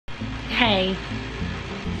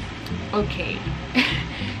Okay.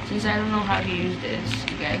 Since I don't know how to use this,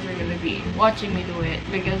 you guys are gonna be watching me do it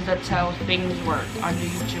because that's how things work on the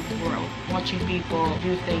YouTube world. Watching people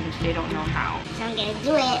do things they don't know how. So I'm gonna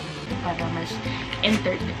do it. Para mas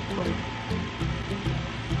entertain.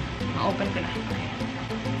 Open ko na. Okay.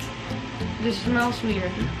 This smells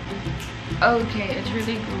weird. Okay, it's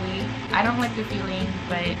really gooey. I don't like the feeling,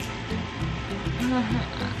 but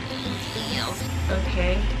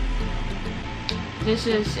okay. This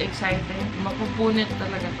is exciting. Mapupunit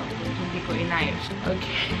talaga to kung hindi ko inayos.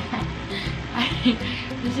 Okay.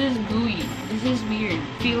 This is gooey. This is weird.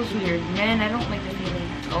 Feels weird. Man, I don't like the feeling.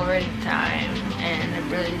 It's already time and I'm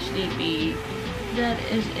really sleepy. That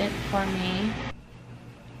is it for me.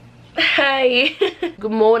 Hi.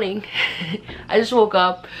 Good morning. I just woke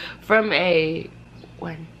up from a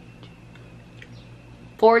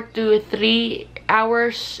 4 to 3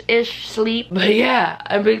 hours-ish sleep. But yeah,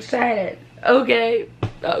 I'm excited. Okay,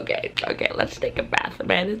 let's take a bath,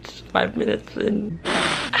 man. It's 5 minutes in.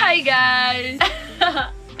 Hi guys.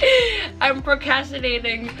 I'm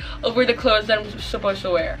procrastinating over the clothes that I'm supposed to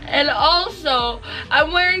wear. And also,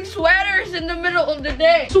 I'm wearing sweaters in the middle of the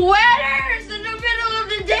day. Sweaters in the middle of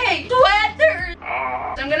the day. Sweaters.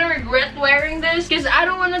 I'm gonna regret wearing this because I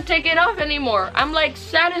don't want to take it off anymore. I'm like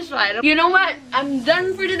satisfied. You know what? I'm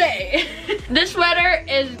done for today. This sweater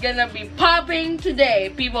is gonna be popping today.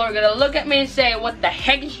 People are gonna look at me and say, what the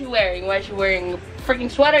heck is she wearing? Why is she wearing a freaking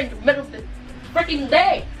sweater in the middle of the freaking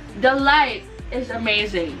day? The light is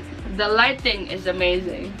amazing. The lighting is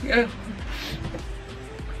amazing.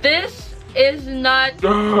 This is not...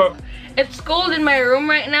 It's cold in my room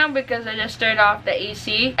right now because I just turned off the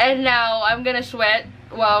AC. And now I'm gonna sweat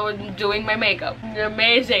while doing my makeup.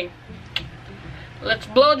 Amazing. Let's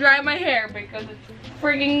blow dry my hair because it's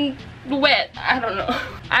freaking wet. I don't know.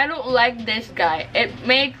 I don't like this guy. It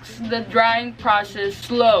makes the drying process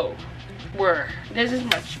slow. This is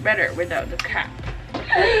much better without the cap.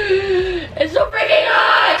 It's so freaking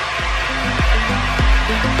hot!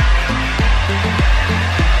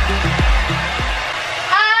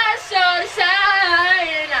 I saw the sign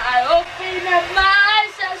and I opened up my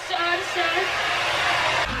eyes. I saw the sign.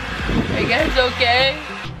 Are you guys okay?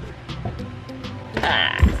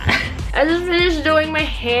 I just finished doing my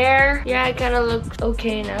hair. Yeah, I kind of look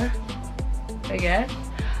okay now, I guess.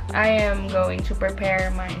 I am going to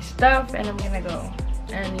prepare my stuff and I'm gonna go.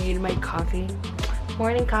 I need my coffee.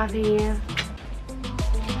 Morning coffee.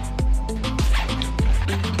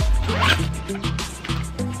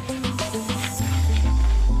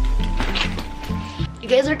 You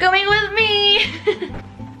guys are coming with me.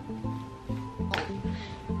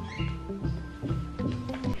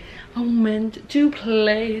 I'm meant to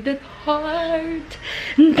play that part.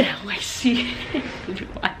 Now I see.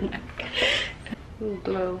 Ooh,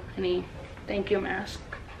 glow, honey. Thank you, mask.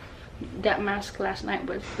 That mask last night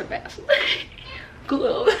was the best.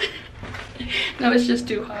 Glow. No, it's just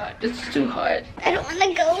too hot. It's too hot. I don't want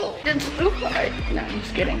to go. It's too hot. No, I'm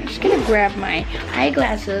just kidding. I'm just gonna grab my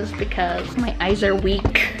eyeglasses because my eyes are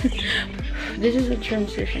weak. This is a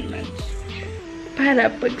transition lens. Para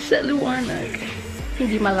pag sa liwanag,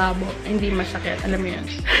 hindi malabo, hindi masakit. Alam mo yun?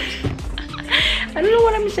 I don't know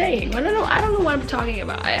what I'm saying. I don't know what I'm talking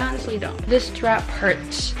about. I honestly don't. This strap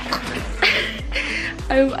hurts.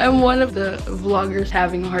 I'm one of the vloggers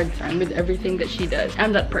having a hard time with everything that she does.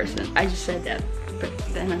 I'm that person. I just said that, but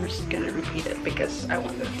then I'm just gonna repeat it because I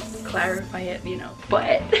want to clarify it, you know.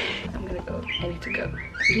 But I'm gonna go. I need to go.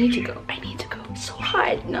 You need to go. I need to go. It's so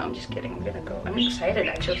hot. No, I'm just kidding. I'm gonna go. I'm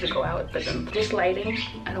excited actually to go out, but then this lighting,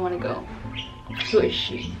 I don't want to go. Who is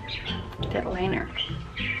she? That liner.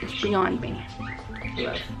 It's beyond me.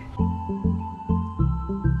 Love.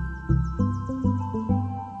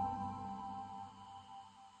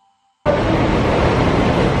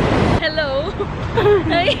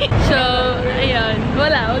 So, ayun.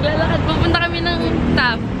 Wala. Maglalakad. Pupunta kami ng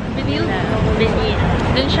top. Benil? Benil.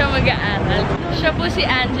 Doon siya mag-aaral. Siya po si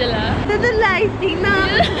Angela. The lighting na.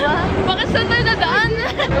 Bakit saan tayo nadaan?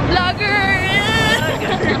 Vlogger!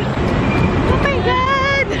 Oh my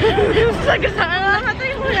God! Sagasaan.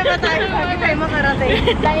 Nakatay muna ba tayo bago tayo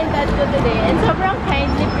makarating? Lion dad ko today and sobrang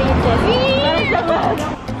kindly princess.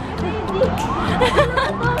 Parang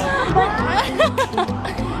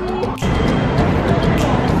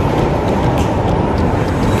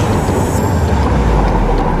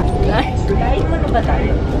Guys, ano ba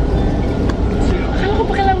tayo? Ano ko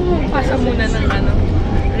pa kailangan mo pasa muna ng ano?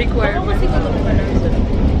 Requieron. Ako kasi tulong ka na.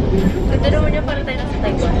 Ganda naman niya para tayo nasa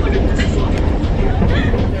Taiwan.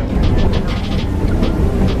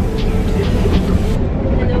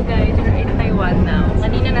 Hello guys, we're in Taiwan now.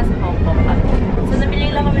 Kanina nasa Hong Kong pa. So nabili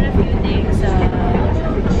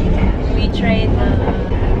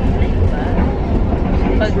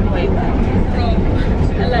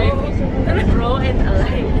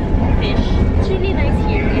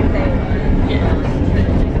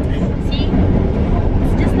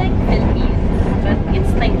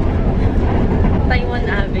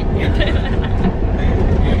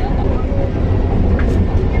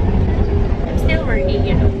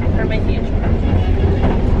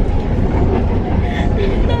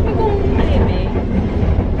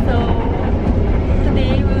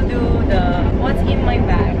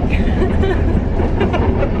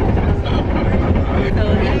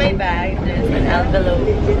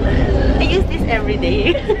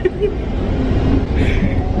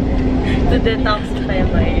To detoxify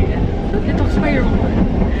your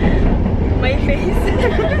my face.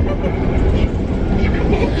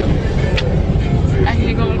 Ay,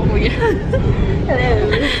 hindi ko kuya. Hello.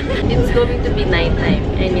 It's going to be nighttime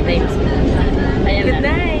anytime soon. Good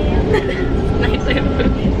night.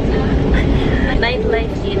 Nightlife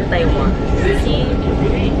in Taiwan. See,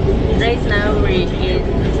 right now we're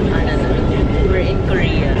in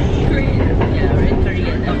Korea. Yeah, we're in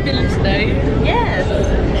Korea now. Bilis tayo. Yes.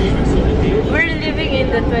 We're living in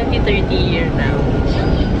the 2030 year now.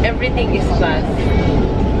 Everything is fast.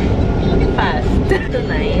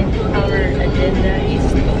 Tonight, our agenda is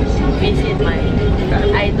to visit my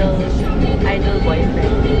idol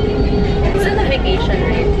boyfriend. He's on a vacation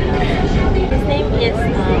right now. His name is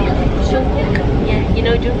Jungkook. Yeah, you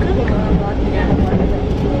know Jungkook? Yeah.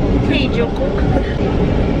 Hey Jungkook.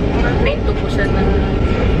 Train to Busan na.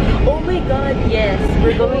 Oh my God, yes.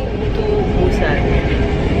 We're going to Busan.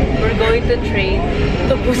 We're going to train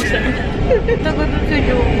to Busan. To go to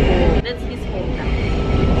Jungkook. That's his hometown.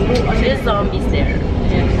 There's zombies there.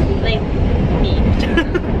 Yes. Like me.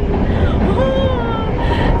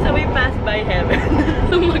 So we passed by heaven.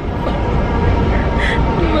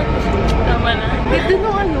 Tama na. Ito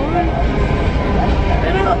nung ano.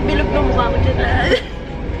 Pero bilog ng mukha ko dyan.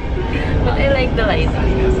 But I like the light.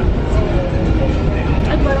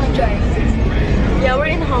 At parang dry. Yeah,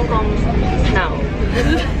 we're in Hong Kong now.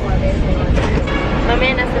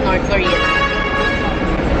 Mamaya nasa North Korea.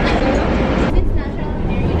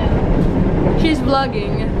 She's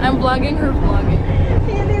vlogging. I'm vlogging her vlogging.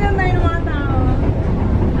 Hindi lang tayo ng mga tao.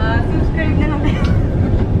 Subscribe na lang tayo.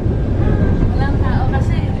 Walang tao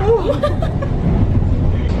kasi.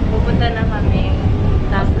 Pupunta na kami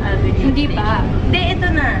Taft Avenue. Hindi pa. Hindi, ito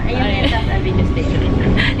na. Ayun na yung Taft Avenue Station.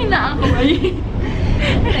 Inaakaway.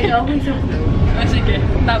 Nag-okay sa flow. Oh, sige.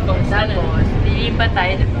 Tapos, lilipat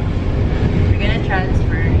tayo. We're gonna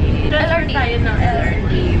transfer tayo ng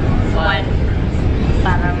LRT 1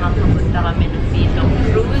 para makapunta kami ng Pitong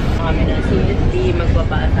Cruise. Kami ng CST,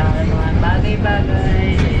 magbabasa kami ng mga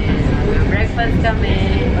bagay-bagay. Mag-breakfast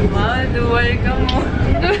kami. Wow, dual ka mo.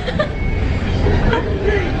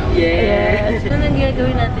 Yes! Ano nang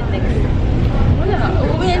gagawin natin next? wala.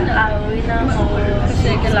 Uuwi na. Uwi na ako. Kasi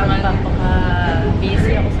kailangan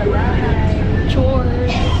papaka-busy ako sa bahay.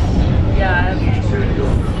 Chores. Yeah,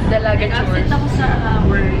 chores. Dalaga chores. Absent ako sa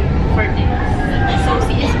work for this. So,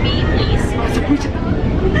 CSP, please.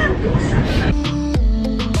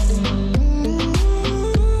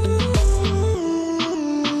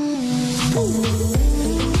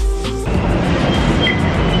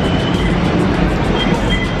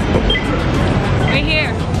 We're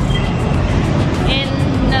here. In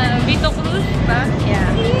Vito Cruz ba? Yeah.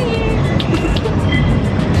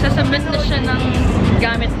 Sasabit na siya ng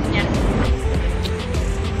gamit niya.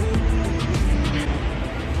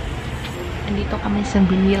 Andito kami sa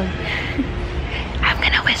Binyog. I'm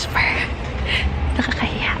gonna whisper.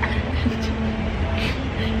 Nakakahiya.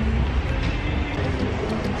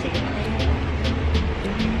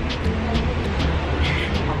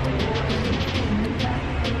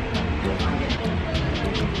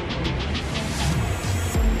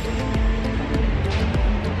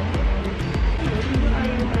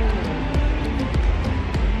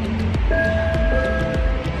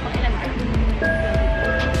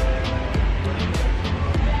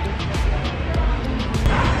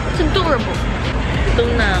 It's adorable.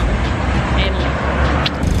 Itong na. Ayun lang.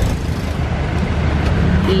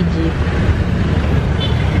 Egypt.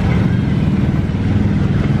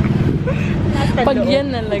 Pag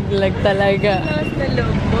yan nalaglag talaga. Nasa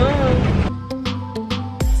loob mo.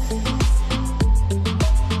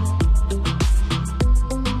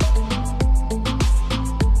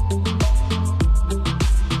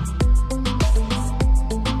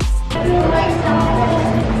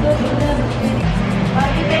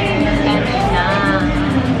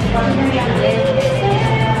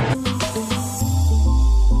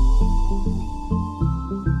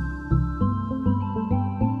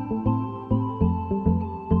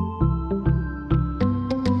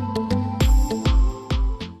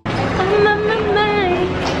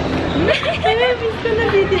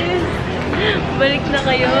 Balik na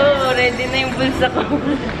kayo. Ready na yung bulsa ko.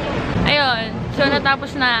 Ayun. So,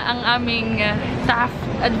 natapos na ang aming Taft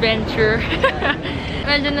adventure.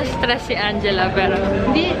 Medyo na-stress si Angela, pero...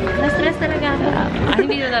 Hindi, na-stress talaga ako.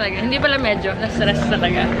 Hindi na talaga. Hindi pala medyo. Na-stress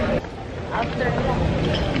talaga. After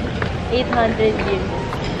 800 years.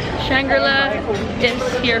 Shangri-La is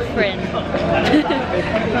your friend. So,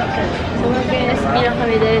 mag-SB lang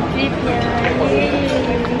kami dahil trip niya.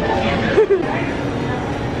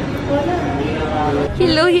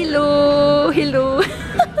 Hello, hello! Hello.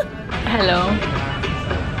 Hello.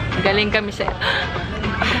 Galing kami sa...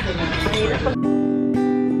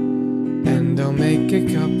 And I'll make a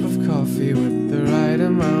cup of coffee with the right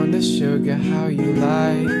amount of sugar, how you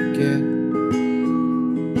like it,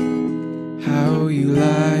 how you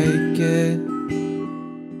like